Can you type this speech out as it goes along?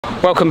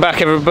Welcome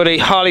back everybody,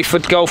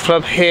 Harleyford Golf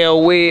Club here.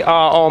 We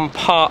are on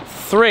part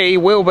 3.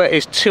 Wilbur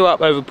is 2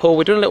 up over Paul.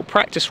 We're doing a little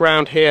practice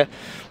round here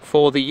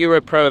for the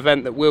EuroPro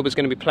event that Wilbur's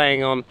going to be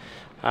playing on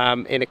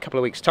in a couple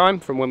of weeks' time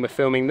from when we're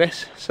filming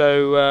this.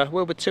 So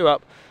Wilbur 2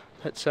 up.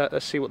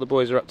 Let's see what the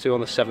boys are up to on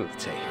the 7th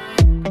tee.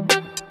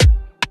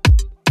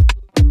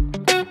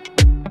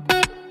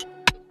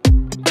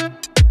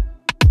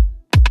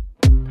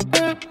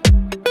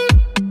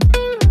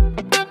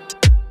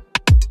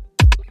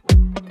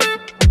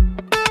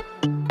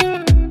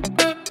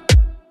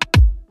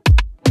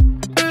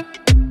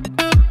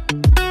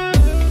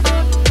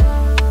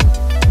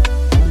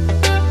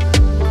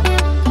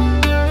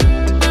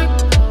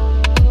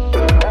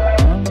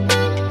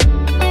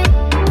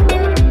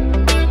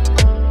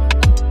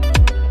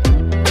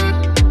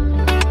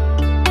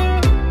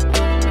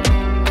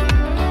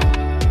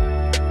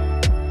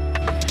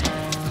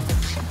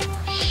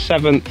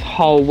 Seventh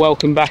hole.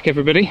 Welcome back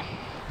everybody.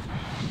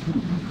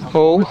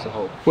 Paul,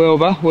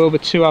 Wilbur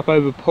 2 up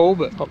over Paul,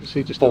 but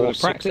obviously just a little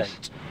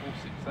practice.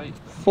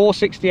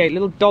 468,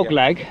 little dog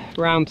leg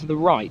round to the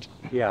right.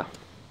 Yeah.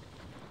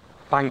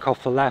 Bank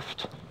off the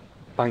left,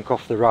 bank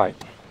off the right.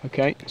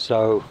 Okay.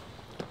 So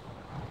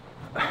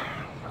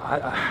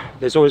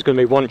there's always going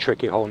to be one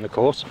tricky hole in the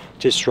course.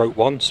 It is stroke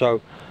 1, so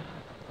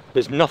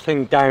there's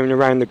nothing down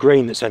around the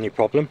green that's any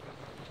problem.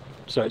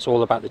 So it's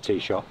all about the tee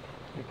shot.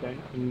 Okay,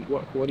 and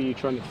what are you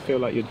trying to feel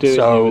like you're doing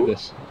here with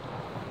this?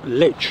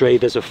 Literally,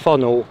 there's a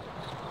funnel,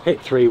 hit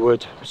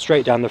 3-wood,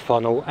 straight down the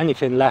funnel.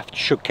 Anything left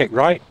should kick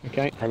right.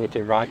 Okay.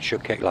 Anything right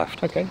should kick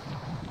left. Okay.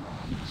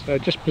 So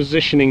just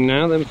positioning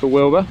now then for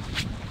Wilbur.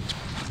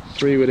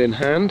 3-wood in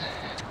hand.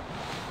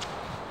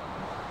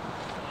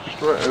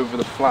 Straight over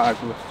the flag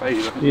with a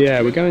fade.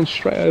 Yeah, we're going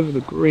straight over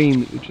the green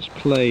that we just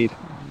played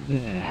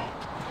there.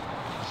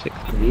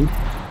 6th green.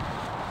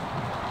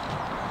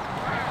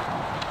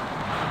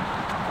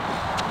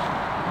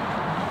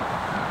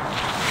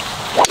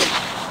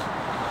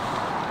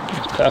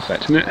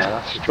 Perfect, isn't it?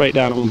 Yeah, straight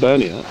down on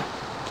Bernie, that.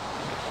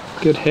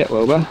 Good hit,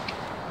 Wilbur.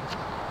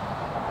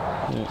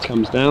 There it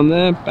comes down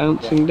there,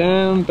 bouncing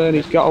down.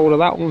 Bernie's got all of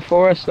that one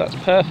for us. That's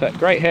perfect.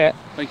 Great hit.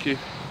 Thank you.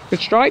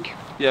 Good strike?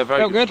 Yeah,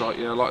 very good strike.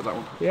 Yeah, I like that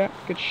one. Yeah,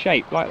 good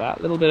shape, like that.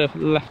 A little bit of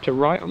left to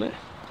right on it.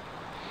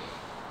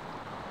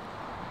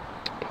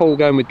 Paul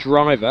going with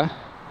driver.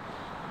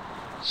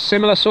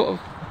 Similar sort of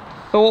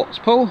thoughts,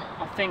 Paul?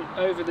 I think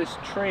over this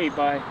tree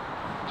by...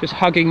 Just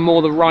hugging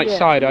more the right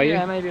side, are you?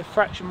 Yeah, maybe a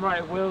fraction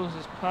right of Wills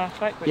is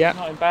perfect, but he's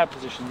not in bad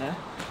position there.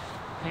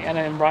 I think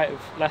anything right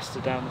of Leicester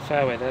down the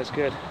fairway there's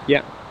good.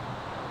 Yeah.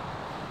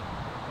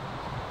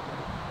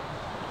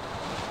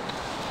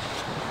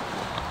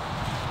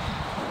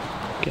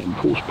 Again,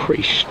 Paul's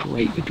pretty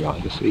straight the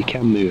driver, so he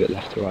can move it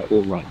left to right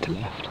or right to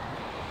left,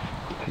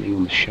 depending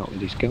on the shot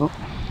that he's got.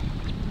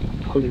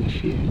 Pulling a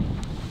few.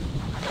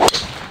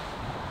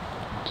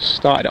 Just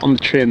started it on the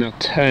tree and now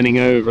turning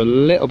over a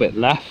little bit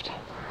left.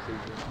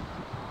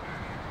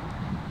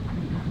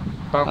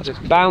 That's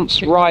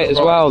bounced right as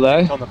well though.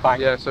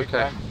 Yeah, it's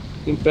okay. I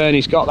think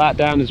Bernie's got that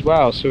down as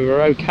well, so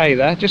we're okay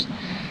there. Just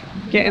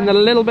getting a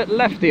little bit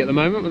lefty at the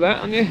moment with that,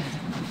 aren't you?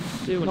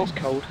 Do when it's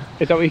cold.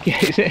 Is that what you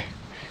get, is it?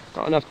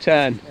 Not enough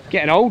turn.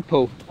 Getting old,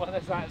 Paul. Well,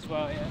 there's that as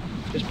well, yeah.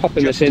 Just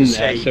popping this in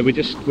there, so we're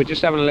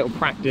just having a little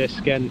practice.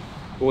 Again,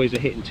 boys are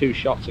hitting 2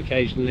 shots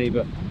occasionally,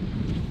 but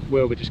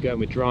Wilbur just going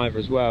with driver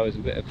as well is a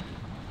bit of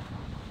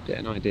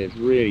an idea. It's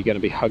really going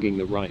to be hugging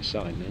the right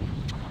side now.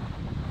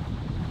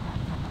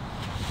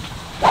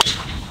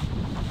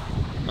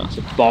 That's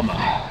a bomber.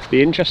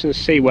 Be interesting to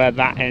see where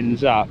that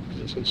ends up,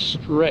 because it's gone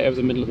straight over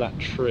the middle of that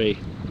tree.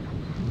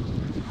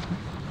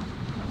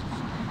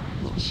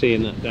 Not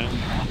seeing that down.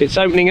 It's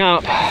opening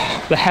up.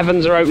 The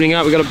heavens are opening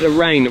up. We've got a bit of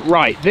rain.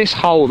 Right, this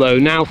hole though,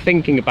 now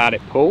thinking about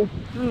it, Paul,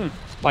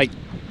 like,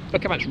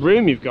 look how much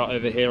room you've got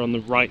over here on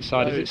the right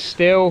side. Is it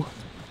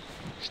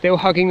still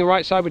hugging the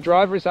right side with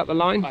driver? Is that the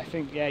line? I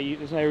think, yeah,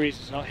 there's no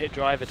reason to not hit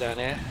driver down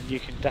here, and you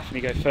can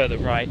definitely go further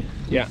right.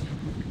 Yeah.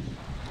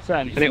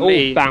 Certainly. And it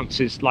all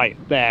bounces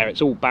like there,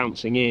 it's all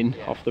bouncing in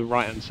off the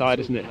right hand side,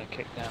 isn't it?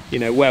 You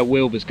know, where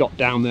Wilbur's got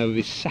down there with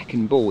his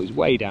second ball, he's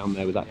way down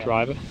there with that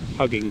driver,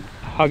 hugging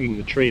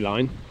the tree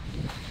line.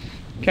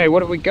 Okay,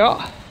 what have we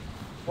got?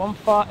 We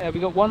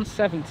got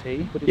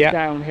 170, but it's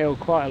downhill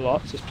quite a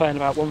lot, so it's playing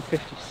about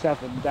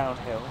 157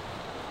 downhill.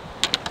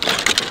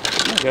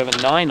 I'm going to go over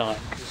 9 iron,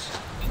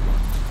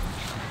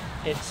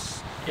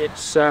 because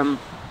it's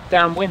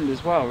downwind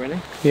as well,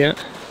 really. Yeah.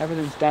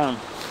 Everything's down.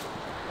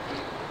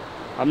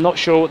 I'm not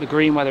sure what the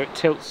green, whether it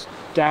tilts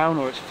down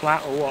or it's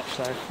flat or what,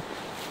 so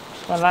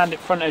I'll land it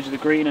front edge of the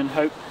green and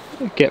hope.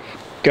 Get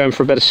going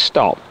for a bit of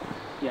stop.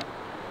 Yeah.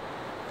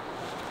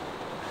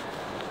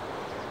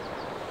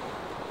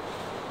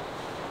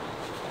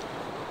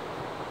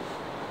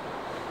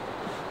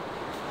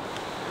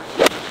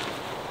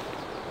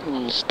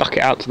 Stuck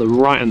it out to the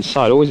right hand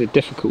side. Always a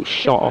difficult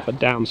shot off a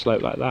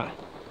downslope like that.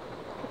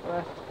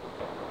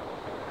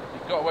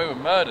 You got away with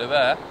murder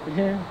there.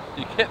 Yeah.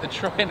 You hit the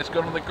tree and it's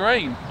gone on the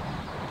green.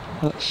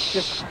 Let's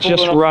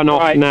just run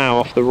off now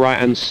off the right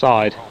hand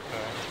side.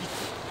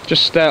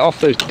 Just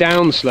off those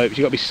down slopes,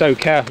 you've got to be so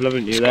careful,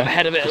 haven't you? There.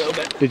 Ahead of it a little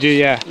bit. Did you?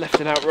 Yeah. Left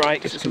it out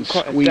right because it's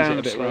quite squeeze a down it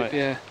a bit slope, right.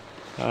 yeah.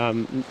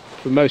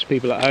 For most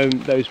people at home,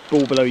 those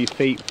ball below your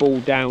feet, ball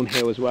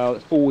downhill as well.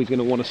 It's always going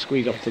to want to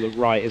squeeze off to the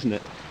right, isn't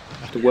it? You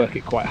have to work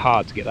it quite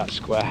hard to get that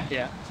square.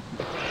 Yeah.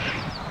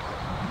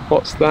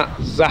 What's that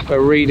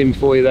Zappa reading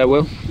for you there,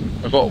 Will?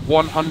 I've got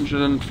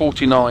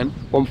 149.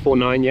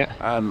 149, yeah.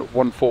 And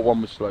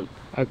 141 with slope.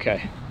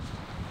 Okay.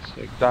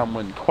 So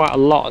Downwind. quite a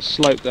lot of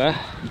slope there.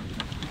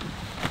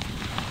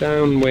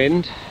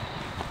 Downwind.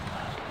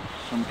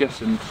 I'm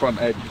guessing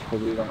front edge is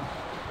probably that.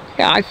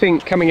 Yeah, I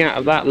think coming out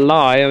of that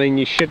lie, I mean,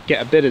 you should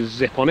get a bit of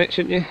zip on it,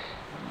 shouldn't you?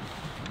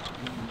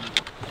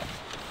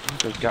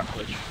 There's gap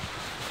wedge.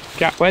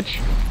 Gap wedge.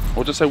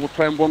 Or just say we're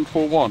playing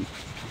 141.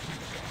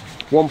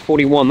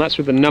 141, that's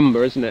with the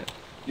number, isn't it?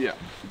 Yeah.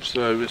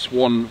 So it's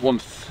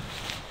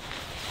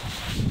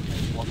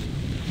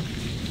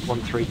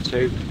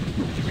 132.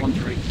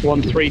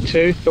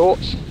 132,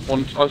 thoughts?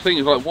 I think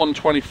it's like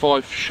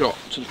 125 shot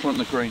to the front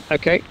of the green.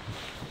 Okay.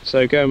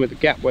 So going with the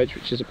gap wedge,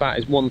 which is about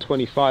his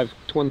 120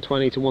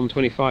 to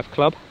 125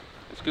 club.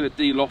 It's going to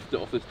de-loft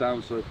it off this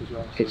down slope as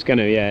well. So. It's going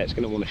to, yeah, it's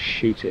going to want to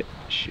shoot it,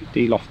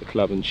 de-loft the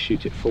club and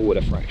shoot it forward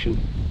a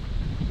fraction.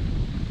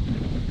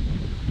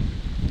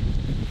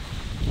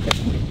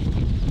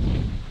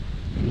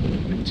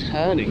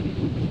 Turning.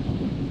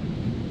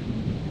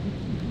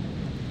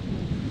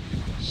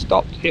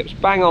 Stopped. It was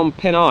bang on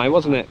pin eye,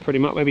 wasn't it? Pretty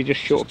much, maybe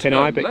just short of pin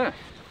eye, but left.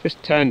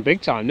 just turned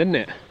big time, didn't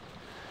it?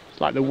 It's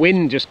like the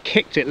wind just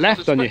kicked it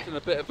left on you. A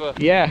bit of a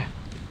yeah.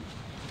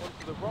 one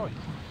to the right.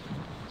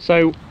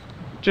 So,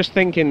 just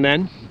thinking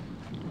then,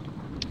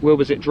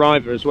 Wilbur's at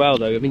driver as well,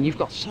 though. I mean, you've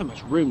got so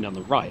much room down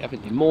the right,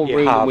 haven't you? More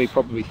room than we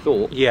probably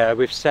thought. Yeah,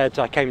 we've said,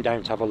 I came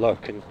down to have a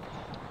look,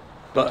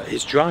 but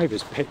his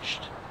driver's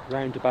pitched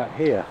round about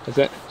here. Is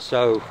it?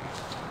 So,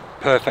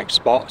 perfect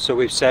spot. So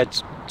we've said,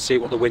 see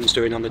what the wind's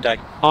doing on the day.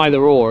 Either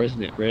or,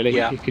 isn't it, really?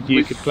 Yeah.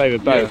 You could play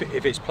with both.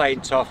 If it's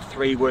playing tough,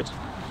 3-wood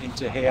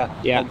into here,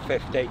 yeah.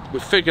 150.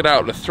 We've figured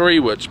out the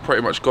 3-wood's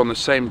pretty much gone the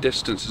same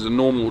distance as a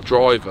normal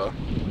driver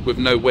with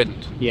no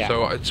wind. Yeah.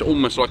 So it's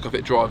almost like I've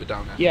hit driver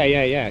down there.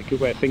 Yeah. Good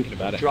way of thinking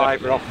about it.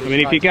 Driver off. I mean,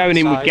 if you're going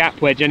in with gap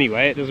wedge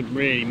anyway, it doesn't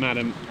really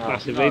matter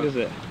massively, does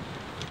it?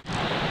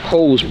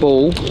 Paul's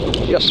ball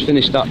just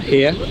finished up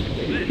here.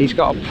 He's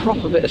got a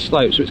proper bit of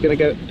slope, so it's going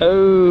to go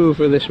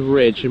over this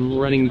ridge and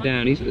running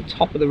down. He's at the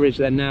top of the ridge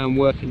there now and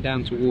working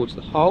down towards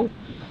the hole.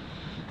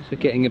 So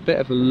getting a bit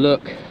of a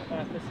look.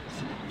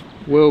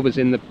 Wilbur's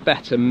in the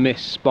better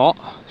miss spot.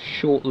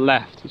 Short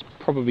left is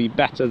probably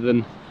better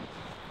than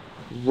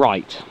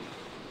right.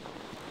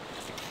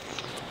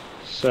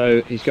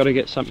 So he's got to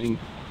get something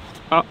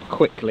up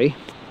quickly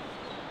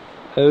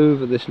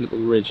over this little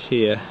ridge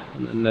here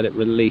and then let it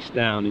release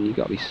down, and you've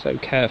got to be so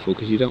careful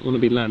because you don't want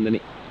to be landing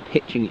it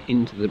pitching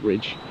into the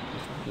ridge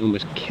and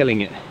almost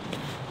killing it.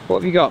 What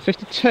have you got,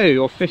 52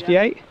 or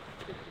 58? Yeah,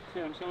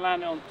 52. I'm just going to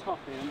land it on top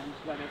here and then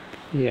just let it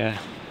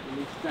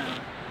release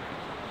down.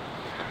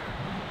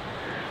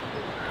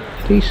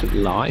 Decent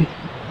lie.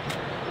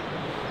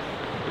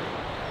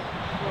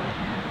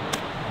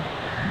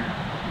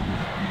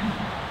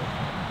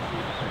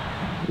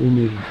 All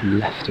moving from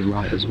left to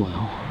right as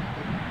well.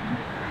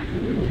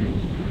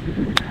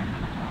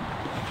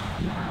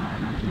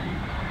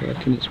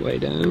 Working its way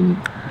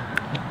down.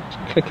 It's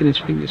clicking his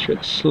fingers for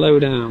it to slow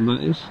down,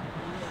 that is.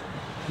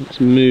 It's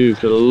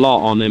moved a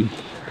lot on him.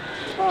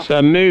 So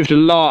it moved a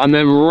lot and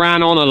then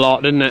ran on a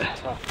lot, didn't it?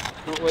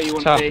 Tough. Not where you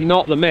want Tough. to be.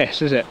 Not the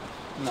miss, is it?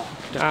 No.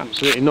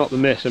 Absolutely not the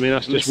miss. I mean,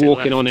 that's just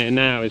walking on it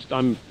now.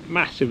 I'm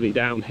massively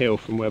downhill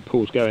from where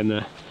Paul's going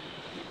there.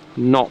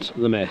 Not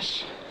the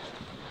miss.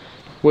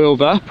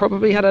 Wilbur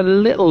probably had a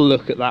little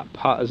look at that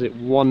putt as it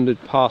wandered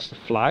past the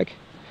flag.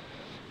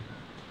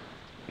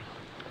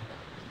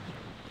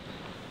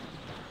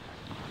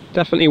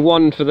 Definitely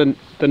one for the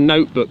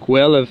notebook,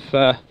 Will, of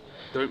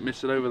don't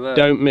miss it over there.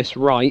 Don't miss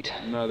right.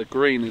 No, the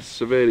green is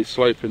severely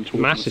sloping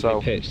towards massively the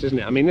south. pitched, isn't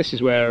it? I mean, this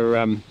is where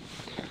I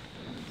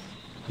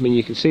mean,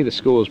 you can see the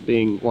scores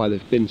being why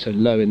they've been so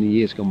low in the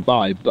years gone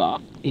by, but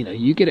you know,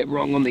 you get it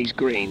wrong on these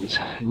greens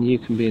and you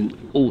can be in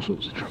all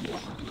sorts of trouble.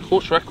 The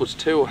course record's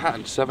 2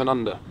 and 7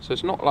 under, so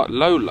it's not like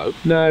low.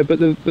 No, but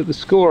the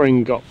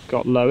scoring got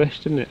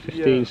lowish, didn't it?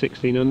 15, yeah.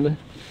 16 under.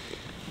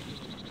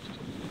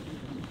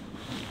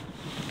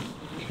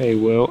 Okay,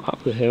 Will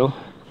up the hill,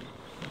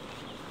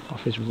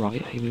 off his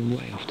right, aiming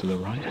way off to the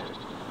right.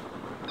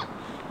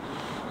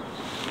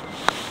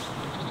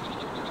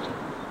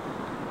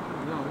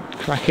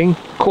 Cracking.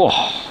 Oh.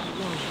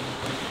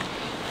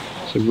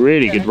 It's a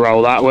really good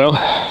roll, that, Will.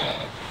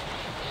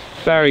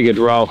 Very good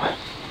roll.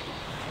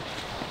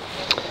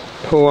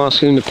 Paul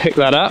asking him to pick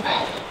that up.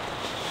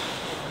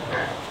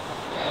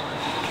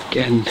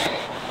 Again,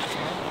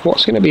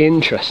 what's going to be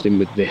interesting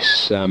with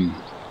this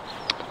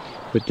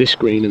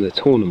green in the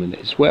tournament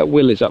is where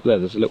Will is up there.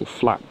 There's a little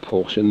flat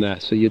portion there,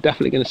 so you're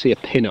definitely going to see a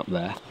pin up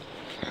there.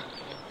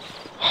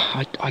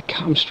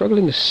 I'm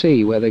struggling to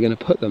see where they're going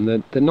to put them.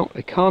 They're not.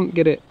 They can't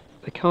get it.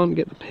 They can't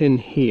get the pin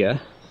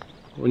here.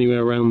 or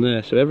anywhere around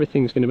there. So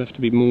everything's going to have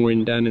to be more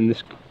in down in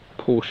this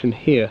portion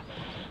here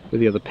with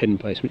the other pin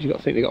placement. You've got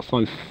to think they've got to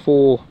find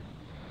four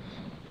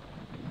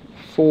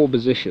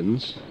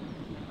positions,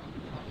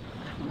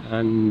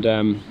 and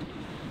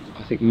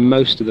I think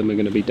most of them are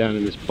going to be down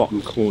in this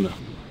bottom corner.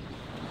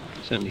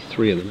 Certainly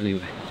 3 of them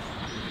anyway.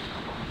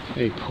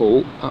 Okay,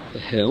 Paul, up the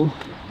hill.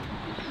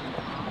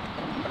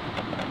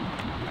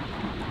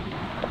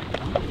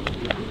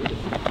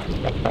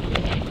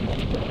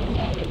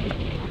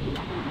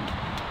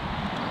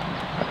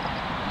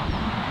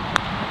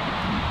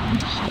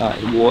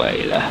 Started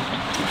way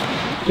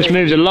left. Just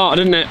moved a lot,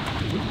 didn't it?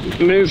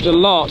 Moved a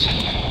lot.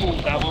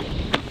 That one.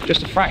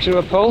 Just a fraction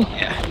of a pull?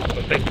 Yeah,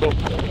 a big pull.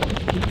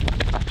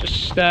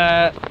 Just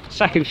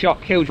second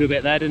shot killed you a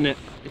bit there, didn't it?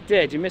 It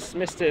did. You missed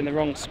it in the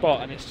wrong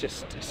spot, and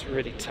it's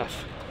really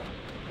tough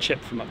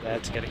chip from up there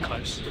to get it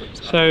close.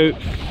 So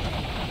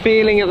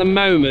feeling at the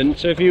moment,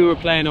 so if you were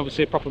playing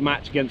obviously a proper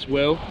match against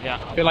Will,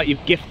 yeah, I feel like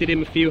you've gifted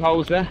him a few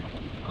holes there.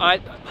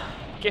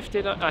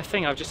 Gifted, I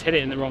think I've just hit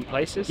it in the wrong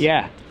places.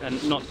 Yeah.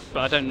 But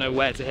I don't know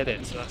where to hit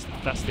it, so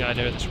that's the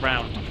idea of this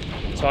round.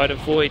 So I'd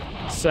avoid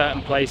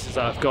certain places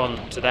that I've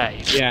gone today.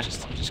 So yeah. I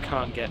just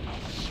can't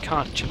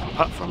chip a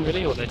putt from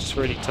really, or they're just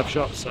really tough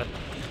shots. So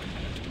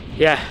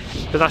yeah,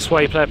 but that's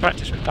why you play a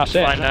practice round. That's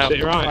it.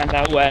 Absolutely right. Find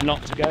out where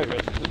not to go. Really.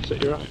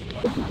 Absolutely right.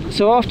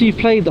 So after you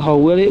played the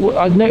hole, Will,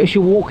 I've noticed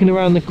you're walking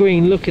around the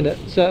green looking at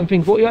certain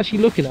things. What are you actually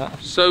looking at?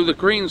 So the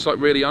green's like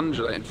really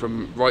undulating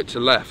from right to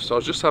left, so I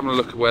was just having a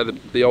look at where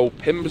the old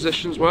pin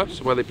positions were,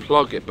 so where they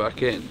plug it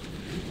back in,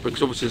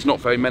 because obviously there's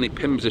not very many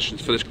pin positions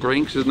for this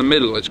green, because in the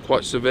middle it's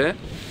quite severe.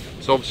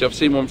 So obviously I've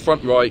seen one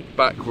front right,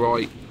 back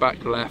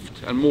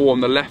left, and more on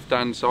the left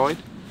hand side.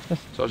 So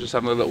I was just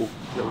having a little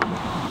look.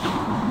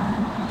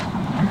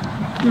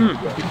 You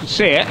can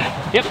see it.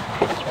 Yep.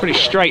 It's pretty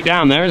straight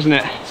down there, isn't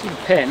it? See the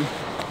pin.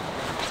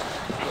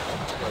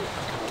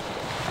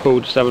 Paul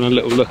just having a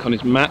little look on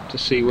his map to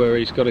see where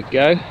he's got to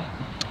go.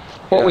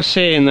 What we're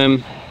seeing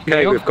then?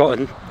 Okay, we've got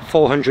a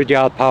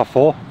 400-yard par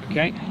 4.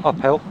 Okay.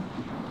 Uphill,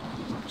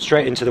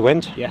 straight into the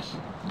wind. Yes.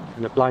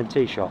 And a blind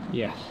tee shot.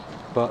 Yes.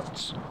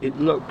 But it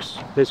looks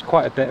there's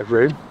quite a bit of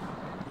room.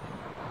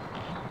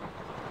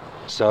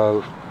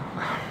 So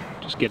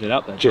just get it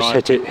up there. Just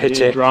hit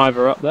it.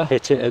 Driver up there.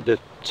 Hit it at the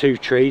 2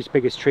 trees,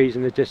 biggest trees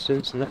in the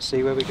distance, and let's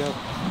see where we go.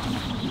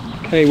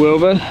 Okay,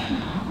 Wilbur.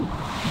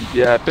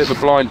 Yeah, a bit of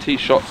a blind tee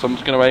shot, so I'm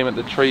just going to aim at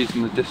the trees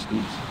in the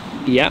distance.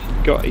 Yeah,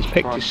 he's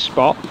picked his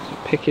spot,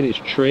 picking his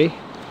tree.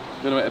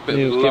 I'm going to make a bit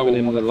Neil's of a lower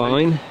giving him the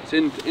line. It's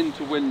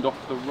into wind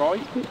off the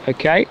right.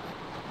 Okay.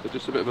 So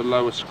just a bit of a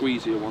lower,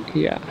 squeezier one.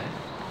 Yeah.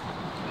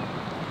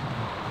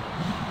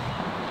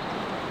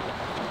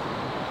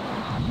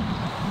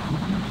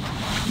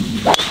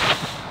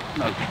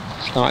 No.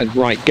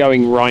 Started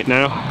going right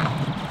now.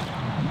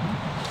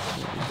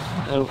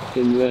 Out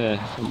in there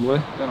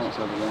somewhere. Don't know what's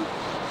over there.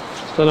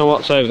 Don't know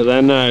what's over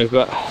there, no,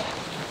 but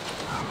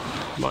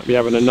might be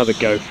having another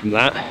go from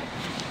that.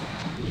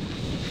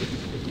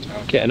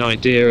 Get an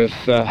idea of,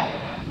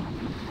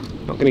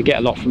 not going to get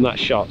a lot from that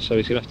shot, so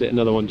he's going to have to hit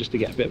another one just to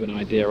get a bit of an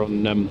idea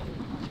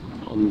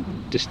on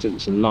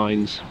distance and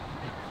lines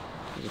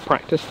as a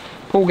practice.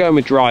 Paul going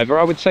with driver,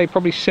 I would say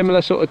probably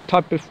similar sort of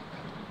type of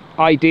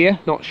idea,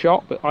 not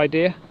shot, but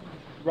idea.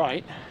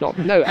 Right.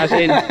 No, as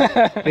in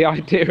the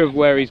idea of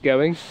where he's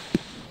going.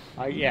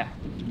 Yeah.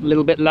 A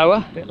little bit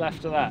lower. A bit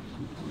left of that.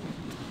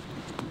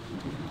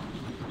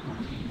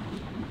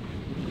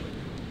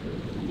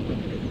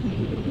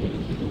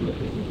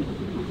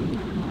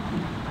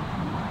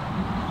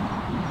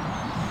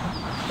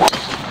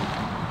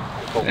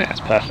 Yeah,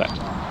 that's perfect.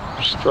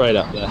 Straight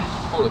up there.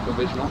 Call it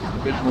provisional.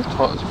 Provisional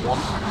tight as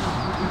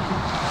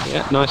 1.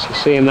 Yeah, nicely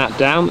seeing that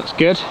down. That's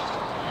good.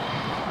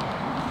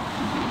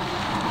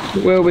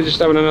 We're just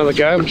having another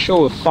go. I'm sure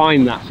we'll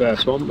find that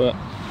first one, but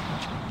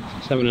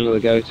just having another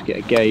go to get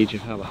a gauge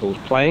of how the hole's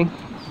playing.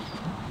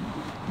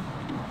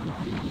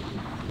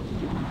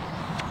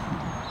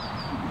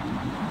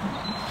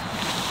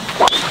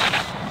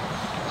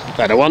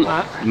 Better one.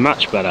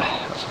 Much better.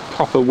 That's a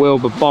proper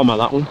Wilbur bomber,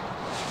 that one.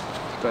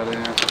 Better,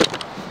 yeah.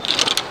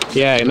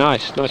 Yeah,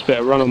 nice bit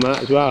of run on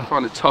that as well. I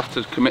find it tough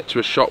to commit to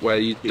a shot where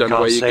you don't know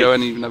where you're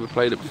going and you've never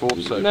played it before.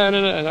 So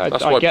no,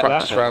 that's why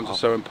practice rounds are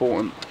so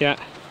important. Yeah.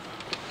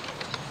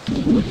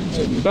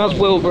 How's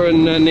Wilbur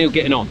and Neil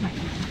getting on?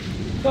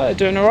 Well, they're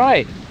doing all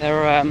right.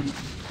 They're I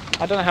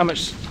don't know how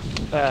much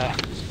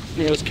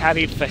Neil's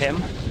caddied for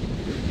him,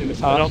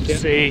 but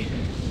obviously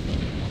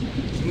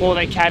the more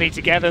they caddy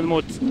together, the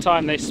more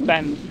time they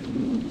spend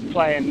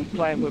playing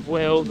with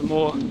Will, the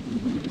more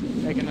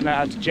they're going to know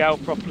how to gel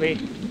properly.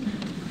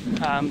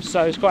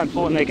 So it's quite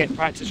important they get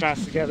practice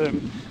rounds together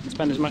and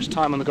spend as much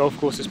time on the golf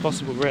course as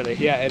possible, really.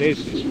 Yeah, it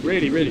is. It's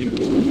really, really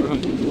important.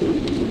 Right.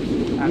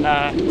 And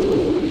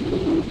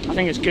I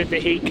think it's good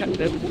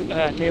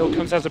that Neil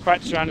comes as a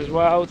practice round as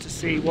well to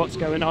see what's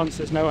going on, so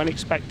there's no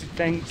unexpected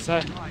things.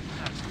 So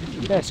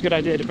yeah, it's a good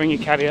idea to bring your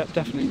caddy up,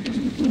 definitely.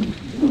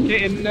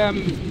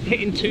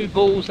 Hitting 2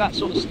 balls, that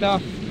sort of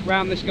stuff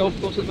around this golf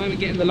course at the moment,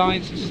 getting the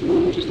lines is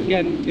just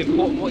again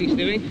important what he's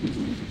doing.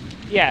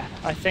 yeah,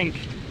 I think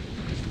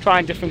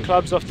trying different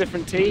clubs off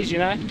different tees, you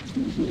know.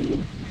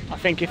 I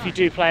think if you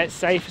do play it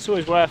safe, it's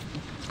always worth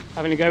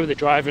having to go with the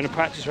driver in a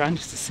practice round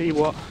just to see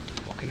what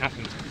can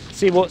happen,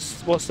 see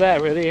what's there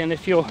really. And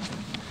if you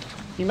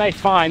may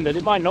find that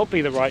it might not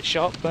be the right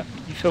shot, but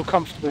you feel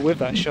comfortable with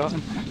that shot,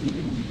 and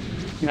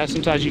you know,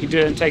 sometimes you can do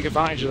it and take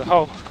advantage of the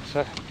hole.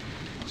 So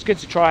it's good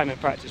to try them in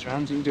practice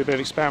rounds. You can do a bit of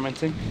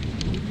experimenting.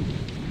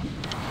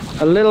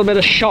 A little bit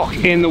of shock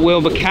in the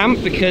Wilbur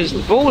camp because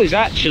the ball is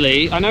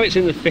actually, I know it's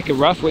in the thicker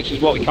rough, which is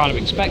what we kind of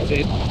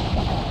expected,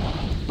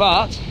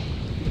 but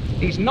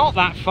he's not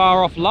that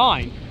far off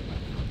line.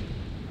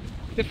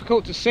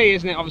 Difficult to see,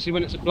 isn't it, obviously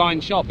when it's a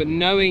blind shot, but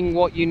knowing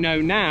what you know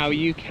now,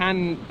 you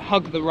can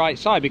hug the right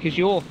side, because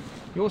your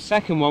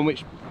second one,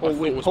 which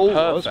with Paul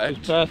was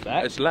perfect.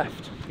 It's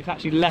left. It's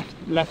actually left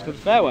of the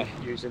fairway.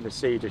 Using the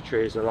cedar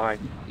tree as a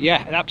line.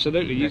 Yeah,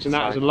 absolutely, using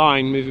that as a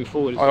line moving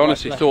forward. I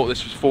honestly thought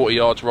this was 40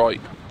 yards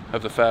right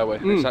of the fairway.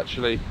 It's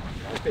actually...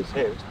 If it's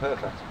here, it's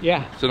perfect.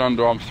 Yeah. It's an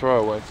underarm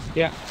throwaway.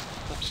 Yeah,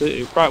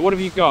 absolutely. Right, what have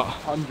you got?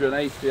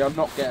 180, I'm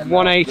not getting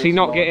 180,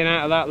 not getting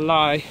out of that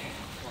lie.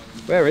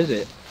 Where is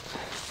it?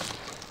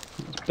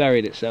 It's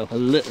buried itself a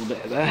little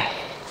bit there.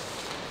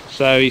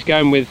 So he's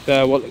going with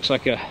what looks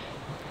like a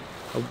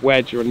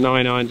wedge or a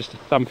 9-iron just to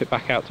thump it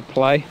back out to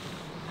play.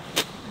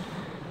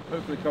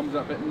 Hopefully it comes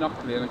up a bit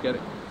knuckly and I get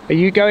it. Are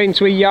you going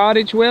to a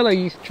yardage, Will? Are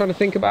you trying to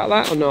think about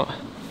that or not?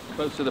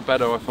 Closer the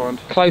better, I find.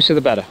 Closer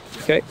the better,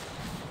 okay.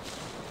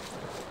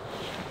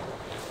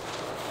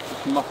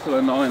 Just muscle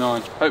a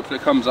 9-iron. Hopefully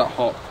it comes up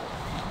hot.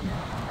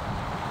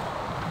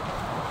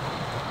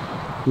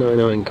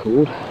 9-iron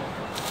called.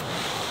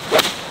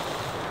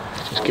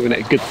 Just giving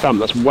it a good thump.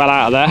 That's well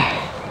out of there.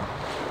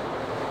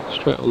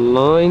 Straight on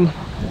line.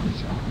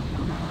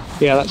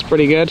 Yeah, that's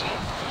pretty good.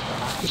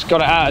 Just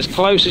got it out as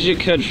close as you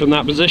could from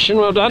that position.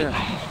 Well done.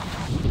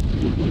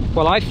 Yeah.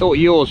 Well, I thought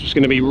yours was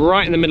going to be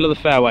right in the middle of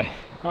the fairway.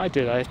 I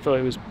did. I thought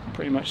it was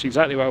pretty much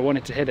exactly where I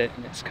wanted to hit it,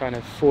 and it's kind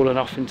of fallen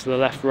off into the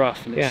left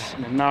rough, and it's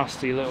in a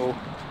nasty little...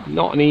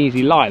 Not an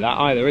easy lie that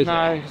either, is it?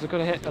 No, because I've got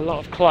to hit a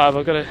lot of club.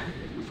 I've got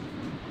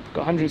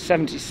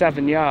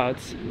 177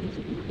 yards,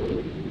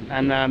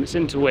 and it's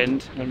into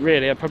wind, and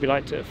really I'd probably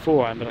like to hit a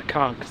 4-iron, but I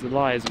can't because the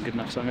lie isn't good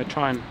enough, so I'm going to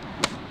try and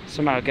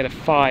somehow get a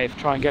 5,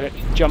 try and get it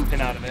jumping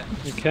out of it.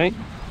 Okay.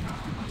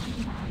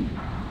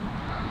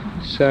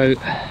 So,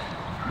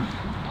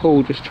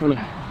 Paul just trying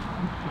to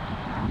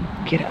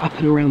get it up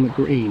and around the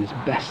green as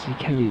best he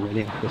can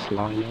really off this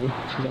line now,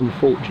 which is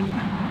unfortunate.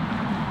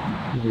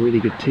 A really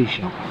good tee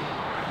shot.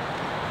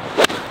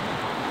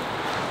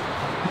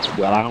 It's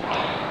well out.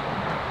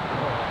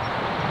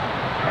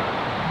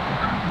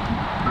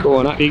 Go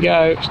on, up you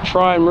go. It's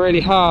trying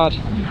really hard.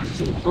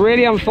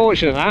 Really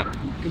unfortunate that,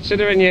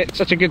 considering it's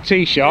such a good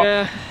tee shot.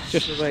 Yeah,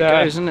 just the way it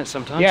goes, isn't it,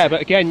 sometimes? Yeah,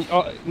 but again,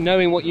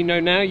 knowing what you know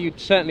now, you'd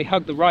certainly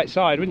hug the right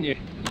side, wouldn't you?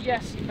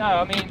 Yes, no,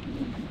 I mean,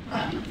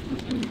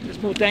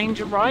 there's more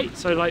danger right,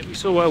 so like we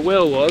saw where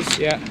Will was.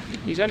 Yeah.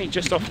 He's only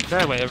just off the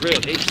fairway,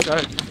 really, so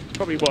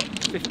probably what,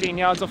 15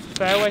 yards off the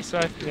fairway, so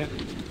yeah,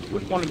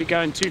 wouldn't want to be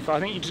going too far. I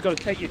think you just got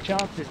to take your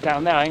chances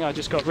down there. I think I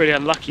just got really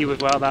unlucky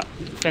with where that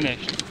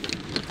finished.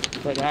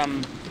 But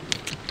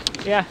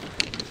yeah,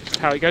 just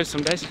how it goes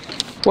some days.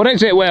 What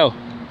is it, Will?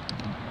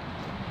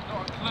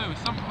 Not a clue.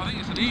 I think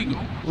it's an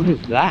eagle. What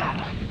is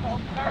that?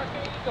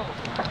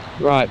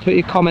 Right, put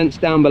your comments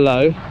down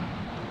below.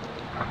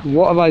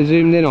 What have I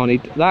zoomed in on?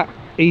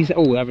 He's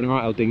oh, having a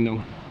right old ding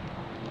dong.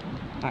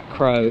 That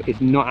crow is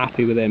not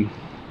happy with him.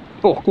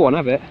 Oh, go on,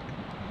 have it.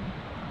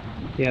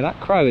 Yeah, that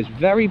crow is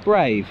very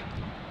brave.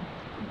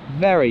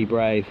 Very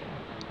brave.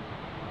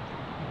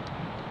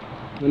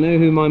 I know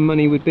who my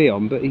money would be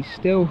on, but he's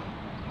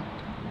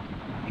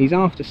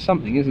after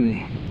something, isn't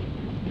he?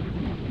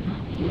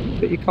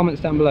 Put your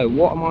comments down below.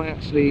 What am I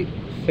actually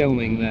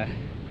filming there?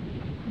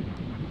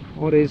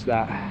 What is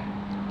that?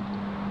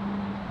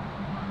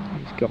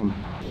 He's gone.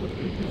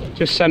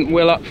 Just sent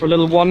Will up for a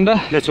little wander.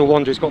 Little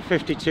wander. He's got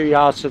 52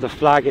 yards to the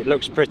flag. It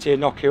looks pretty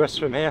innocuous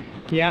from here.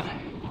 Yeah.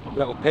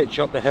 Little pitch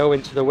up the hill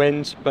into the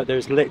wind, but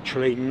there's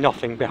literally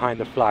nothing behind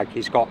the flag.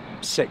 He's got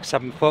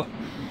 6-7 foot.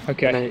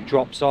 Okay. And then it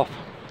drops off.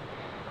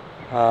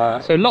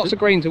 So lots of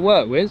green to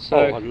work with. So.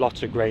 Oh, a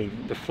lot of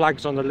green. The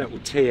flag's on a little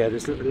tier.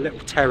 There's a little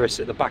terrace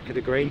at the back of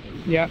the green.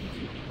 Yeah.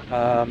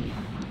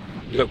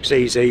 Looks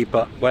easy,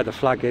 but where the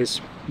flag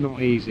is,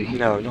 not easy.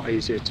 No, not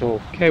easy at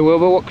all. Okay,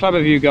 Wilbur, what club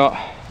have you got?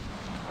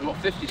 I've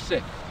got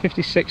 56.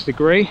 56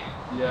 degree.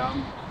 Yeah.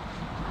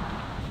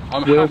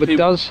 I'm Wilbur happy,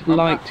 does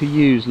like to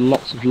use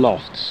lots of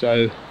loft,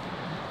 so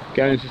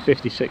going for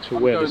 56 for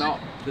Wilbur. Going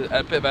up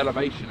a bit of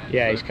elevation.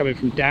 Yeah, so he's coming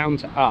from down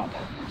to up,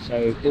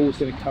 so ball's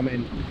going to come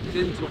in. It's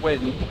into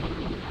wind.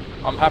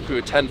 I'm happy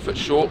with 10 foot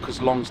short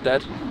because long's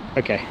dead.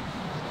 Okay.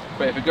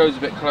 But if it goes a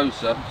bit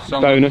closer,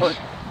 so bonus.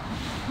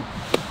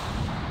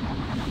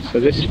 So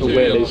this for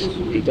Will is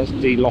he does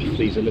de-loft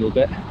these a little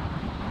bit.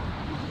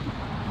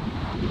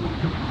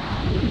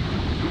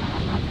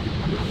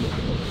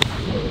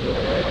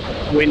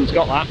 Wind's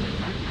got that.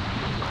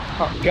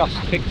 Oh, gust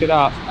picked it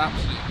up.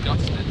 Absolutely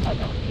gusted.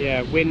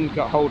 Yeah, wind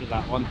got hold of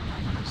that one.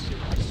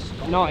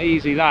 Not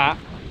easy that.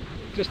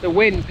 Just the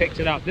wind picked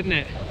it up, didn't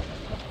it?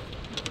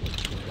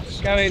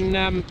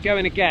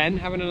 Going again,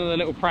 having another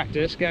little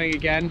practice, going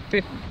again.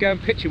 Going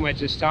pitching wedge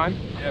this time.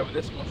 Yeah, with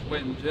this much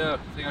wind, yeah,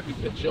 I think I can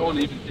pitch it on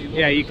even deeper.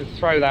 Yeah, you can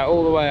throw that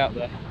all the way up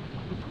there.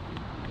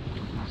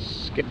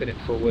 Skipping it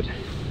forward.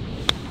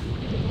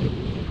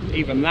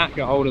 Even that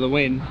got hold of the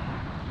wind.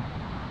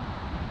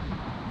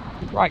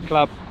 Right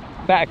club,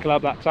 better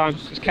club that time.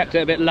 Just kept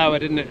it a bit lower,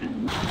 didn't it?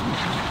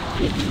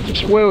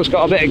 This wheel's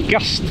got a bit of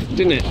gust,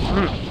 didn't it?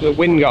 The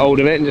wind got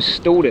hold of it and just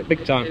stalled it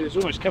big time. It was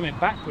almost coming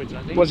backwards,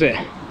 I think. Was it?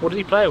 What did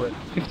he play with?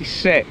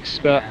 56,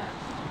 but I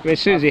mean,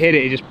 as soon as he hit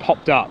it, it just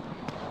popped up.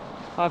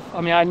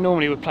 I mean, I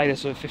normally would play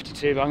this with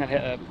 52, but I'm going to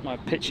hit my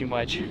pitching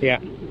wedge.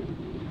 Yeah.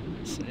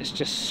 It's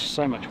just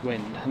so much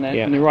wind, and then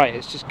and you're right,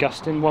 it's just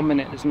gusting. 1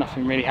 minute there's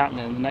nothing really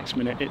happening, and the next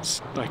minute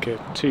it's like a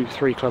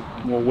 2-3 club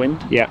more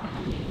wind. Yeah.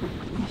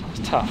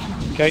 It's tough.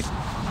 Okay. So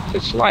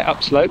it's slight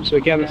upslope, so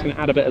again that's going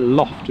to add a bit of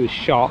loft to his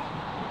shot.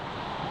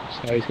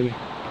 So he's going to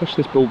push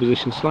this ball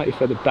position slightly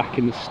further back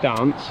in the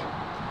stance,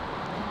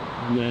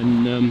 and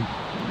then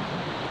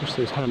push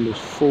those handles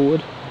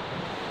forward.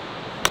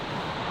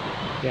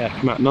 Yeah,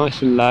 come out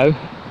nice and low.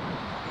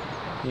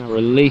 Now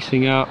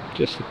releasing up,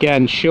 just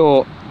again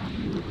short.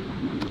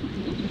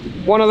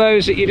 One of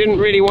those that you didn't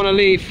really want to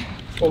leave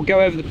or go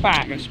over the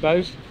back, I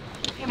suppose.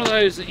 One of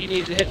those that you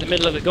need to hit the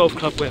middle of the golf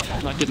club with,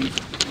 and I didn't.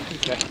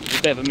 Okay, it's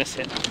a bit of a miss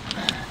hit.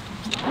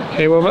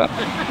 Okay, Wilbur?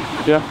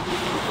 Yeah.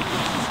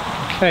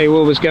 Okay,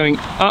 Wilbur's going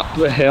up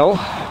the hill.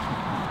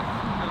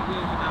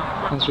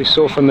 As we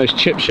saw from those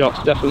chip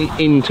shots, definitely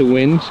into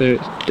wind, so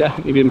it's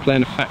definitely been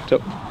playing a factor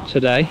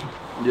today.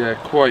 Yeah,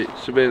 quite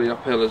severely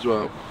uphill as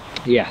well.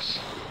 Yes.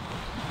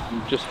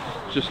 I'm just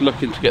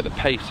looking to get the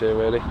pace here,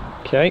 really.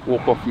 Okay.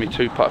 Walk off me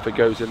 2-putt if it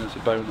goes in as a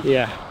bonus.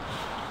 Yeah.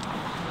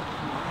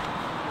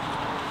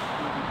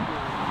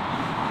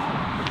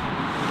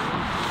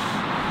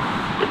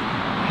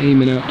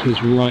 Aiming out to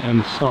his right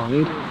hand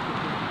side.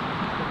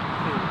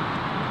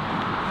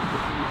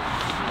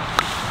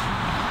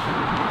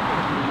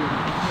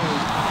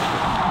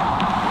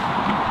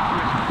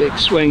 Big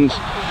swings.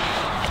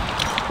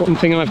 One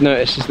thing I've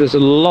noticed is there's a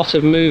lot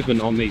of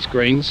movement on these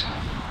greens.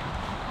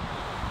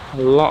 A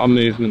lot of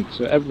movement.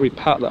 So every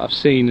putt that I've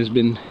seen has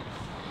been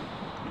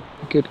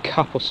a good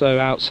cup or so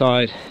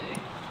outside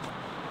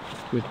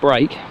with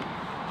break.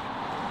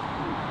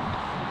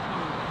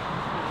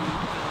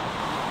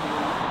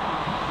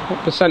 What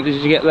percentage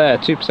did you get there?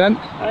 2%?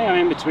 I think I'm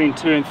in between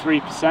 2 and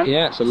 3%.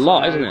 Yeah, it's a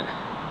lot, isn't it?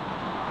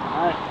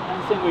 I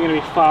don't think we're going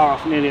to be far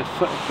off nearly a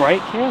foot of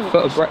break here.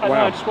 Foot of break,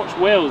 wow. I just watched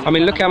Wills. I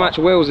mean, look how much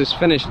Wills is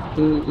finished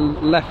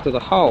left of the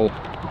hole.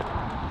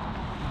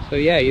 So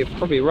yeah, you're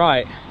probably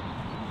right.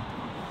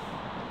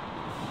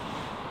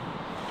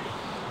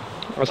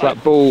 As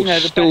that ball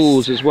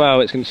stalls as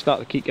well, it's going to start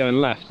to keep going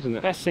left, isn't it?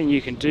 The best thing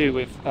you can do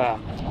with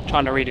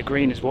trying to read a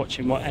green is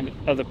watching what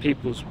other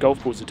people's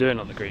golf balls are doing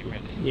on the green,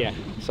 really. Yeah.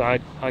 So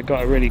I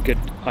got a really good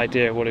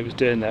idea of what he was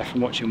doing there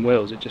from watching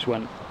Wills. It just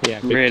went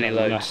really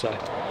low, so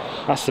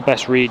that's the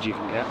best read you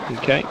can get.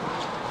 Okay.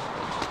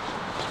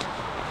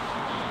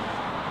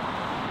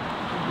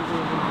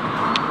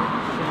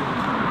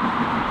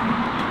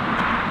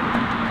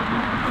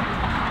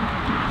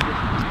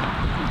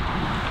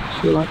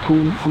 I feel like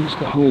Paul wants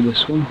to hold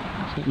this one,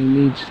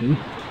 certainly needs to.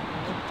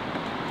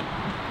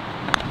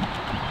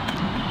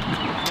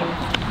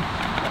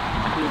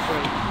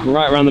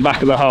 Right around the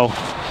back of the hole.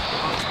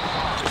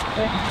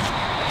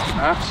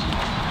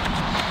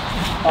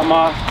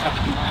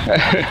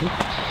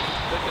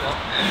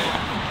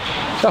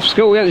 Tough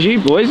school against you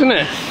boys, isn't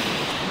it?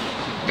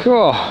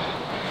 Cool.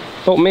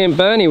 Thought me and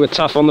Bernie were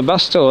tough on the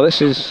bus tour.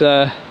 This is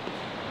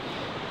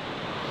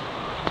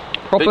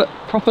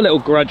proper little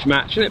grudge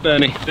match, isn't it,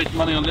 Bernie? Big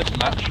money on this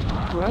match.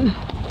 Well,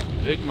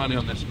 Big money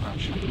on this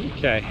match.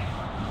 okay.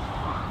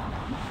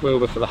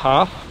 Wilbur for the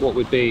half. What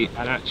would be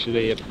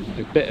actually a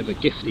bit of a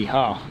gifty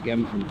half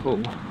again from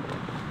Paul.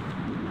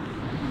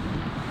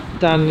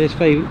 Dan in his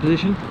favourite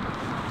position.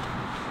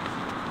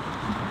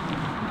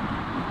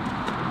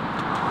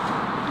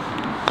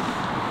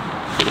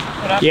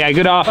 Yeah,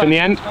 good half in the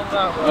end.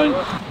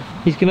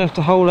 He's going to have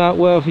to hold out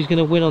well if he's going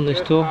to win on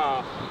this tour.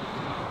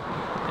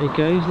 There he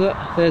goes, look.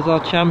 There's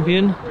our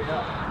champion.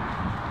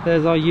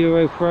 There's our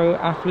EuroPro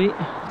athlete.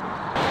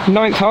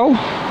 9th hole.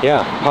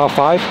 Yeah, par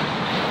 5.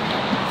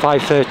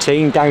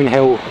 513,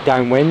 downhill,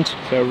 downwind.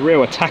 So a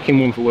real attacking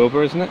one for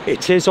Wilbur, isn't it?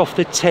 It is off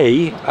the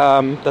tee.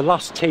 The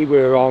last tee we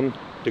were on,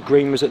 the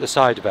green was at the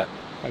side of it.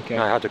 Okay.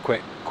 And I had a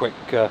quick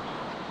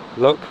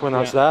look when I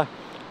was there,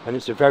 and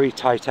it's a very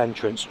tight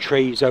entrance,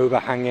 trees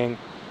overhanging.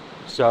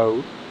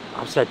 So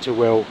I've said to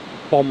Will,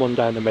 bomb one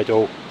down the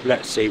middle,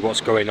 let's see what's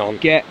going on.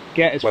 Get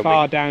as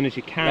far down as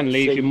you can,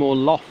 leave you more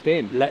loft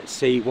in. Let's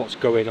see what's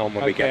going on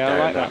when we get down I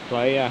like there. that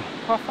play, yeah.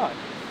 Par 5.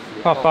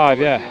 Par 5,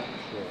 yeah.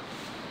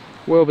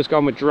 Wilbur's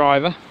gone with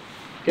driver.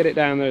 Get it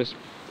down there as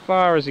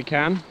far as he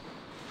can.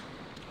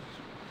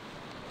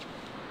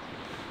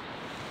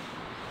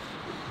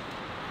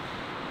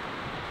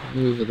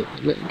 Over the,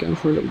 going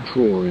for a little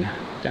draw here.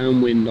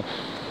 Downwind off,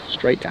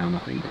 straight down, I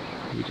think.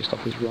 maybe just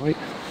off his right.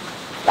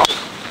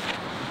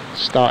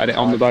 Started it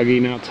on the buggy,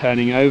 now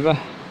turning over. I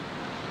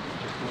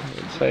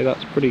would say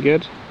that's pretty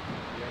good.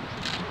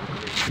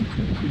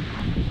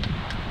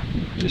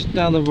 Just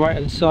down the right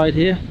hand side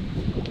here.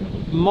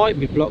 Might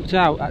be blocked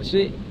out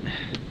actually.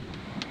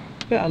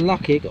 Bit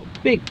unlucky, got a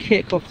big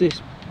kick off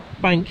this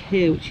bank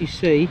here which you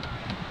see.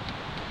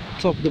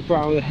 Top of the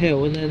brow of the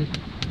hill, and then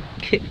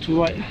kicked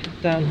right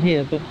down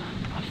here, but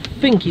I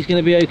think he's going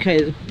to be okay.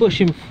 There's a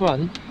bush in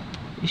front.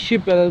 You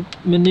should be able to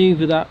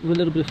manoeuvre that with a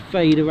little bit of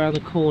fade around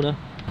the corner.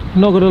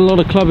 Not got a lot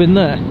of club in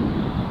there.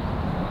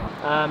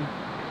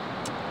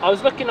 I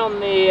was looking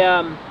on the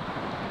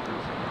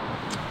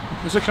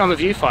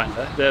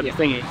viewfinder, the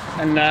thingy,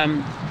 and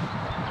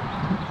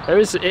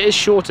it is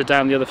shorter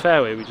down the other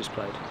fairway we just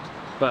played.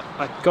 But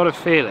I got a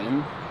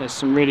feeling there's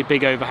some really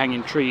big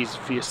overhanging trees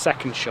for your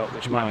second shot,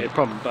 which might be a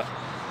problem. But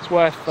it's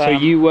worth. So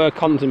you were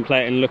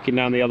contemplating looking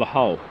down the other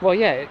hole? Well,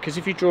 yeah, because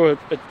if you draw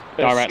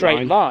a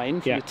straight line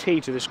from the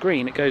tee to the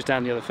screen, it goes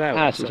down the other fairway.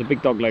 Ah, so it's a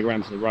big dog leg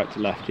around to the right to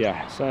left,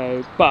 yeah.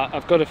 So, but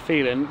I've got a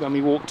feeling when we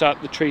walked up,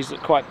 the trees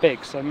look quite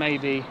big, so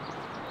maybe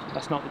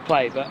that's not the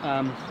play. But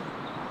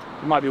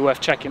it might be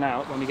worth checking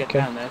out when we get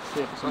down there to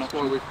see if it's an option.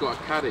 That's why we've got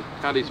a caddy.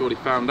 Caddy's already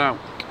found out.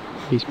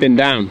 He's been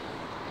down.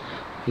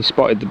 He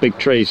spotted the big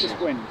trees. Just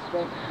wind.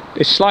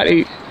 It's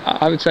slightly,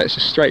 I would say it's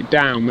just straight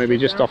down, maybe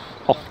just off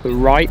the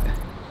right.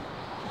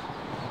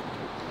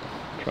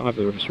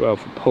 Driver as well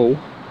for Paul.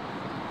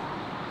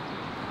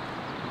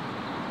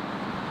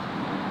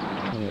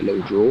 Trying a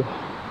little draw.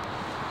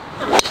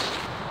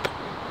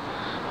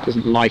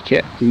 Doesn't like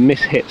it.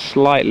 Miss-hit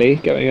slightly,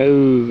 going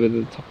over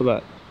the top of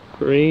that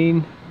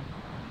green.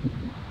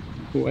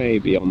 Way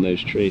beyond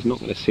those trees. Not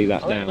going to see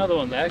that down. Another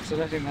one there, because I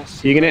don't think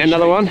that's. You going to hit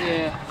another one?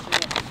 Yeah.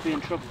 Be in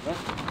trouble there.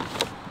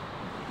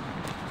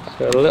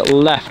 So a little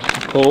left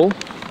for Paul.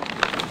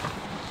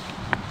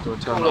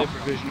 Just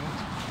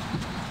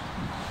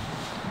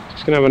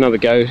going to have another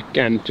go.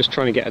 Again, just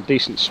trying to get a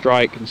decent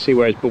strike and see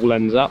where his ball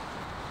ends up.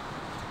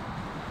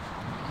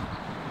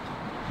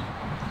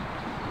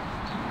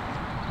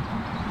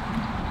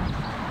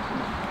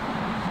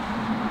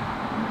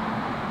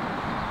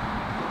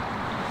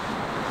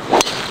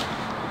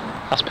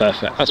 That's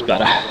perfect, that's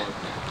better.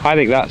 I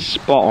think that's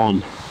spot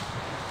on.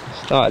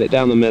 Started it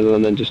down the middle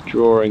and then just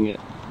drawing it.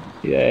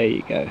 There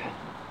you go.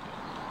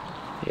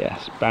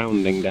 Yes,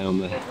 bounding down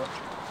there.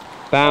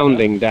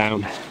 Bounding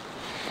down.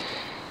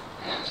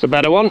 It's a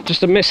better one,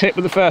 just a miss hit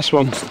with the first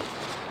one. Just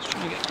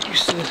trying to get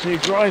used to this new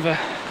driver.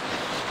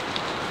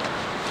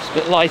 It's a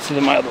bit lighter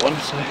than my other one,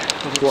 so.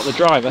 What, the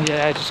driver?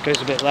 Yeah, it just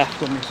goes a bit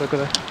left on me, so I've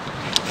got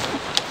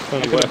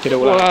to work it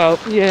all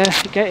out. Well, yeah,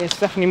 it's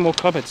definitely more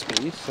clubhead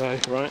speed, so.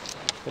 Right.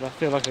 But I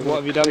feel like what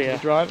have you done to the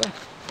driver?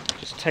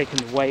 Just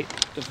taking the weight,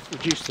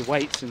 reduce the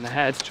weights in the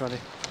head, try to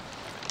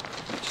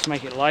just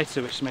make it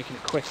lighter, which is making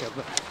it quicker.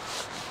 But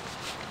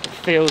it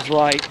feels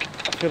like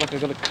I feel like I've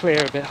got to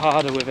clear a bit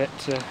harder with it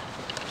to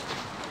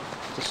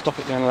stop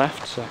it going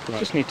left. So I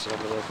just need to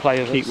have a little play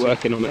with it. Keep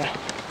working on it.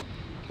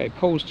 Okay,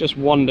 Paul's just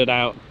wandered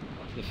out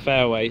the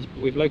fairways,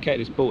 but we've located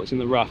his ball. It's in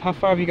the rough. How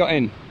far have you got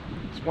in?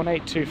 It's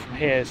 182 from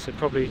here, so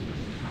probably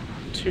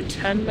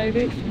 210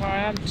 maybe from where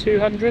I am.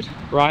 200.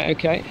 Right.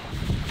 Okay.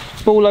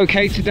 Ball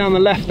located down the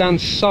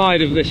left-hand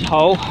side of this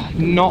hole,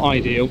 not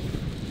ideal.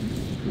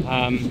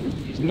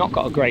 He's not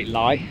got a great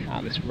lie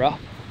out of this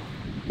rough.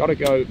 Got to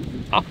go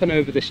up and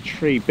over this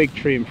tree, big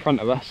tree in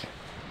front of us.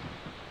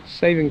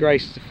 Saving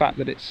grace is the fact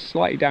that it's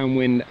slightly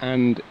downwind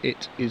and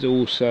it is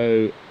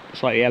also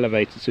slightly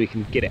elevated, so we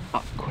can get it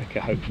up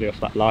quicker, hopefully,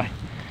 off that lie.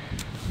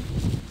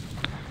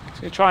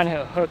 So try and hit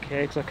a hook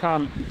here, because I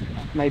can't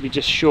maybe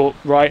just short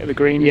right of the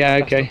green. Yeah,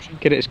 okay.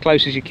 Get it as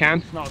close as you can.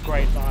 It's not a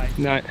great lie.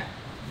 No.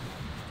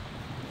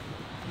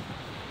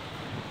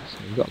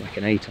 We've got like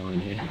an 8-iron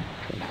here,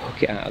 trying to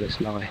hook it out of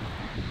this lie.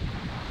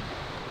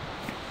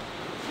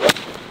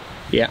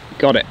 Yeah,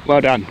 got it. Well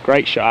done.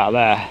 Great shot out of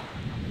there.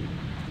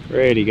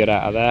 Really good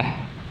out of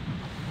there.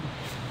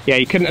 Yeah,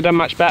 you couldn't have done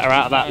much better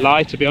out of that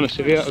lie, to be honest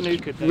with you. That was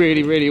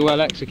really, really well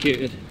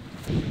executed.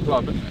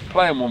 Right, but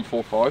playing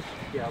 145.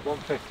 Yeah,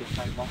 150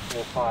 playing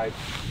 145,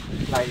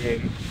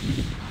 playing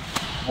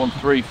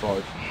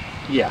 135.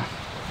 Yeah.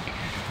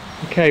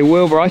 Okay,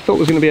 Wilbur, I thought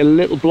was going to be a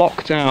little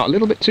blocked out, a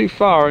little bit too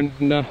far and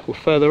or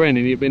further in,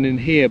 and he'd been in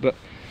here, but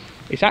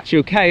it's actually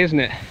okay, isn't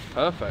it?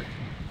 Perfect.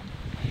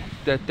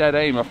 Dead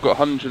aim. I've got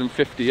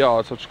 150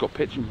 yards. I've just got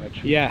pitching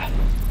wedge. Yeah.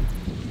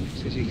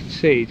 So as you can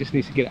see, he just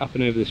needs to get up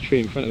and over this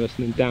tree in front of us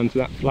and then down to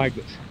that flag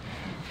that's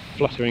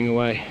fluttering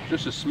away.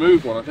 Just a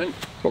smooth one, I think.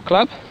 What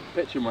club?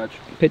 Pitching wedge.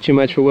 Pitching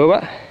wedge for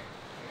Wilbur.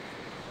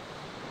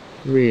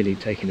 Really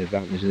taking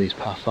advantage of these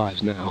par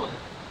 5s now.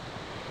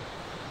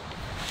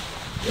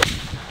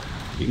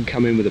 You can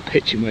come in with a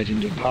pitching wedge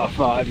into a par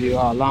 5, you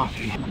are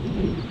laughing.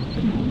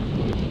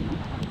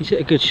 He's hit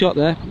a good shot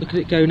there, look at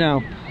it go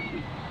now.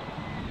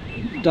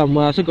 Done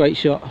well, it's a great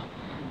shot.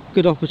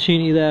 Good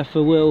opportunity there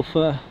for Will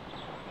for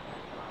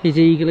his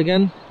eagle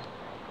again.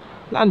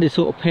 Landed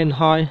sort of pin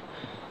high,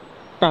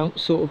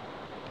 bounced sort of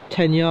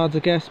 10 yards I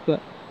guess,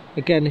 but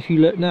again if you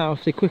look now,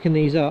 if they quicken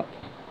these up,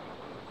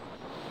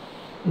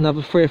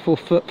 Another 3 or 4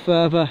 foot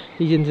further,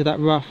 he's into that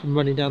rough and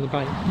running down the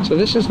bank. So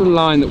this is the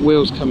line that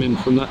Will's come in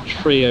from that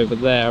tree over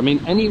there. I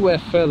mean, anywhere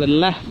further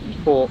left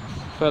or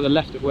further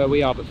left of where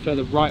we are, but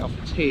further right off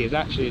the tee is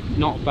actually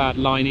not a bad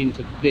line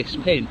into this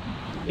pin.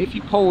 If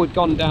you Paul had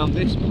gone down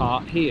this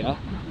part here,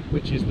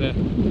 which is the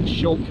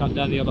shortcut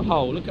down the other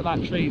hole, look at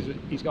that tree that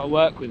he's got to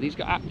work with. He's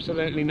got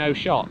absolutely no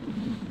shot.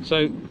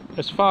 So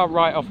as far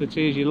right off the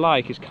tee as you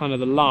like is kind of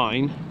the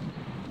line.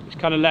 It's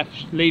kind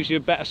of leaves you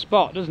a better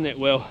spot, doesn't it,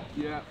 Will?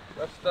 Yeah,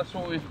 that's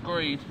what we've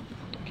agreed.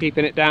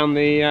 Keeping it down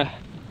the...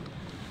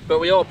 But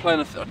we are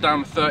playing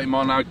down a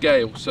 30-mile-an-hour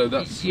gale, so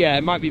that's... Yeah,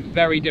 it might be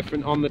very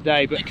different on the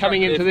day, but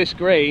coming into this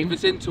green... If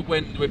it's into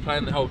wind, we're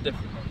playing the whole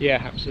different.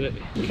 Yeah,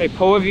 absolutely. Okay,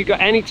 Paul, have you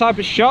got any type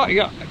of shot? You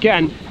got,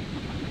 again,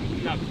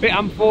 a bit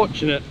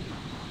unfortunate.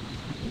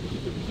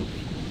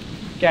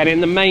 Again,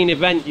 in the main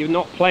event, you're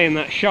not playing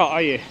that shot,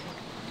 are you?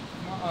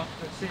 Not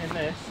after seeing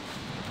this.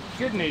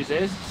 Good news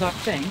is I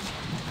think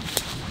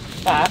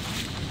that...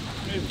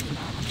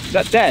 Is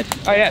that dead?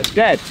 Oh yeah, it's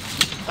dead.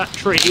 That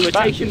tree you were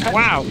taking.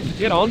 Wow,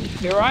 get on,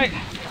 you're right.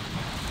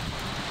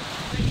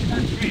 Taking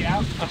that tree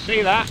out. I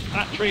see that,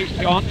 tree's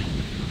gone.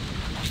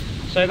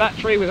 So that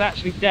tree was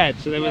actually dead,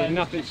 so there was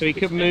nothing, so he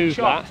could move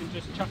that. And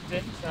just chucked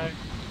it, so...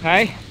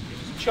 Hey? It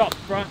was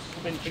chopped, branches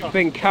have been chopped. It's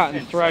been cut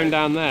and thrown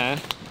down there.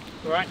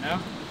 It's all right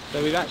now.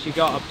 So we've actually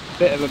got a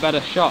bit of a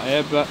better shot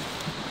here, but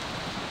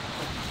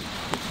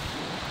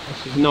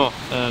this is not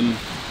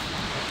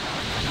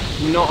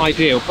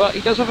ideal. But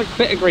he does have a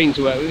bit of green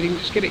to work with. He can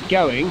just get it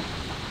going.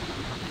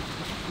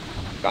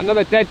 Got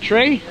another dead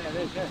tree. Yeah, it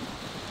is, yeah.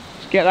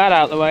 Let's get that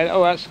out of the way.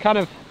 Oh, that's kind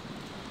of...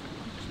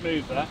 Just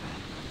move that.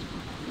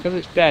 Because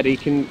it's dead, he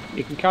can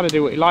kind of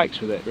do what he likes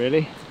with it,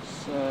 really.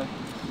 It's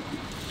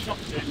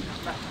chopped it, it's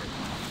back.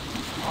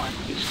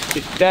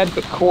 It's dead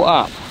but caught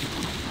up.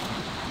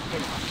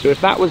 So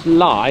if that was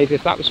live,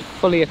 if that was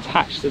fully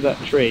attached to that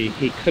tree,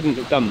 he couldn't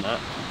have done that.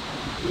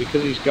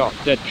 Because he's got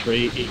dead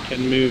tree, he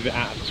can move it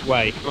out of its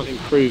way. You can't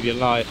improve your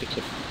life, it's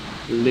a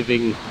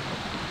living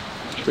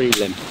tree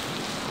limb.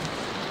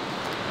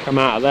 Come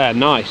out of there,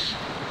 nice.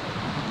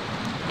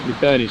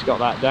 Bernie's got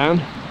that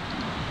down.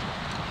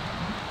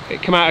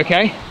 It come out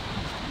okay?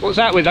 What's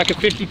that with, like a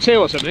 52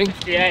 or something?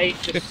 58.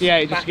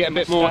 58, just to get a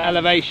bit more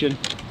elevation.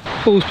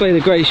 Paul's played a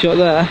great shot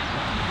there.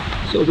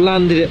 Sort of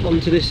landed it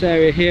onto this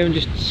area here and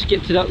just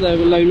skipped it up there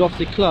with a low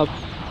lofted club.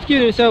 He's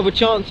giving himself a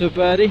chance of a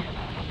birdie.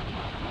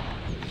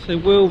 So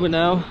Wilbur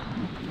now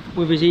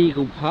with his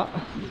eagle putt.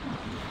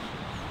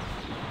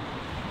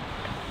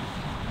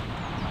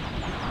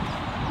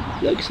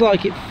 Looks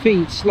like it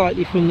feeds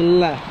slightly from the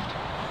left.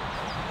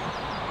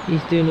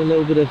 He's doing a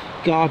little bit of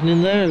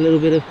gardening there, a little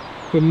bit of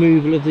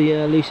removal of the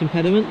loose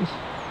impediments.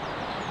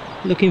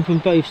 Looking from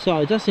both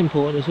sides, that's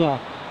important as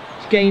well.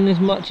 He's gained as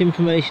much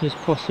information as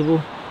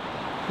possible.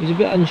 He's a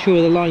bit unsure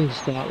of the line to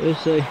start with,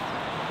 so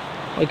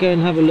I go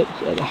and have a look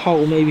at the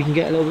hole, maybe we can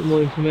get a little bit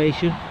more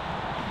information.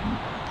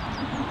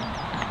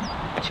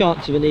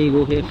 Chance of an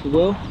eagle here for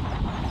Will.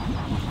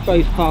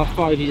 Both par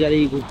 5 he's had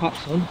eagle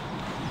putts on.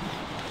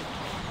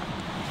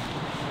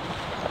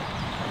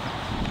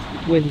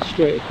 Wind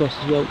straight across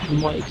as well, which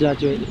might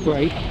exaggerate the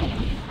break,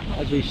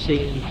 as we've seen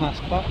in the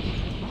past putts.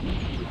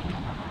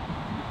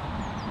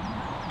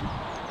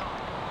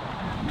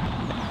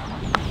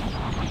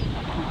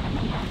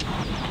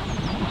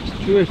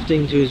 Just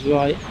drifting to his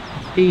right.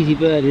 Easy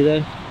birdie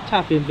though.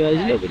 Tapping birdie.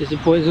 He's a little bit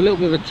disappointed. There's a little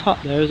bit of a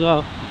tut there as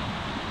well.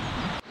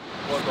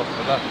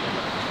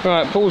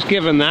 Right, Paul's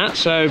given that,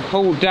 so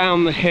Paul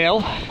down the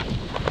hill.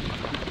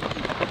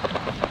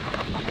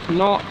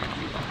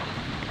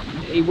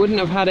 He wouldn't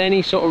have had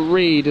any sort of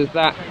read as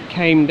that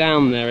came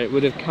down there. It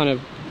would have kind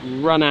of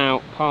run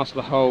out past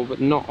the hole,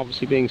 but not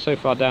obviously being so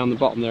far down the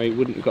bottom there, he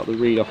wouldn't have got the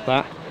read off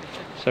that.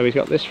 So he's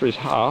got this for his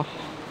half.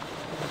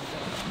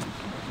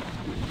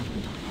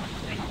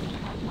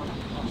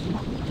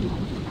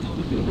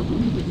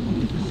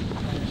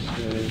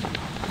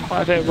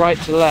 Quite a bit right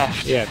to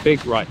left. Yeah,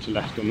 big right to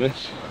left on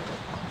this.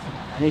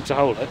 I need to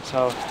hold it,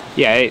 so...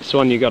 Yeah, it's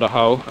one you got to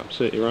hold,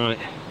 absolutely right.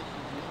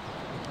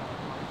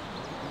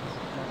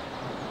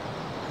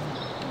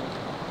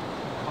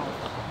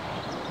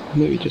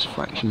 Maybe just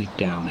fractionally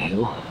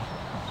downhill.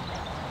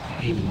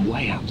 Even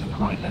way out to the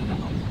right then.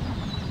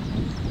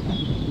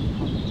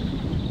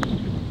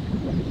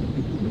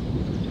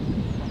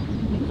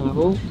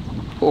 Level.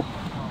 Oh.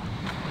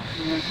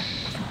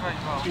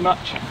 Too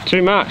much.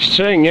 Too much,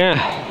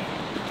 yeah.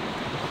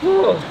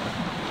 Ooh.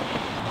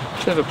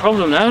 Bit of a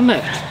problem now, isn't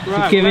it?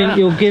 Right,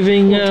 you're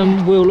giving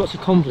Will lots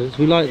of confidence.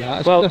 We like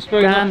that. That's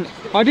very Dan, nice.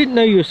 I didn't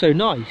know you were so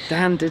nice.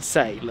 Dan did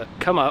say, look,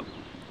 come up,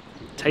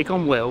 take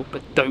on Will,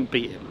 but don't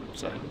beat him.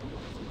 So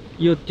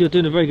you're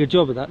doing a very good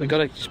job of that. We've got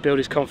to just build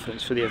his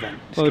confidence for the event.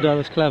 Well done,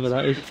 that's clever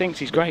that is. He thinks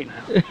he's great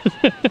now.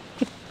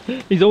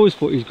 He's always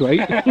thought he's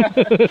great.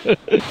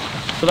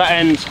 So that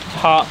ends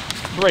part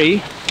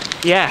 3.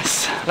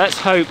 Yes, let's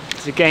hope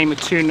it's a game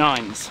of 2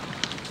 nines.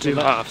 2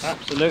 halves.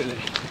 Absolutely.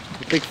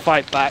 A big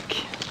fight back.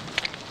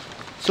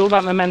 It's all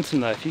about momentum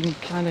though. If you can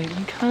kind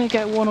of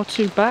get 1 or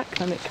 2 back,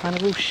 then it kind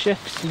of all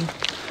shifts and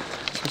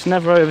It's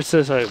never over till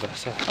it's over.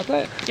 So I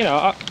don't, you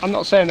know, I'm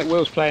not saying that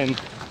Will's playing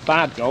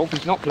bad golf.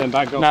 He's not playing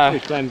bad golf. No.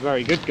 He's playing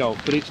very good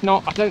golf. But it's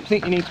not. I don't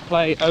think you need to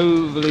play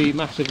overly,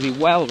 massively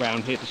well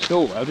round here to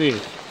score well, do you?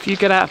 if you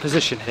get out of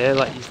position here,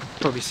 like you've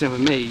probably seen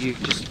with me,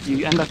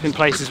 you end up in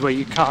places where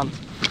you can't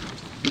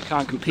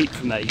compete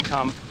from there. You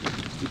can't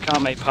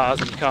make pars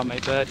and you can't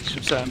make birdies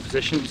from certain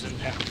positions, and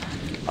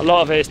a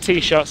lot of it is tee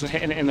shots and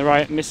hitting it in the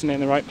right, missing it in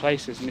the right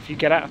places. And if you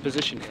get out of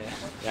position here,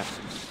 yeah,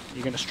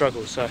 you're going to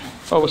struggle. So,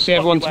 well, we'll see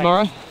everyone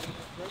tomorrow.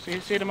 See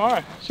you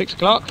tomorrow. 6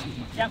 o'clock.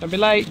 Yep. Don't be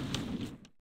late.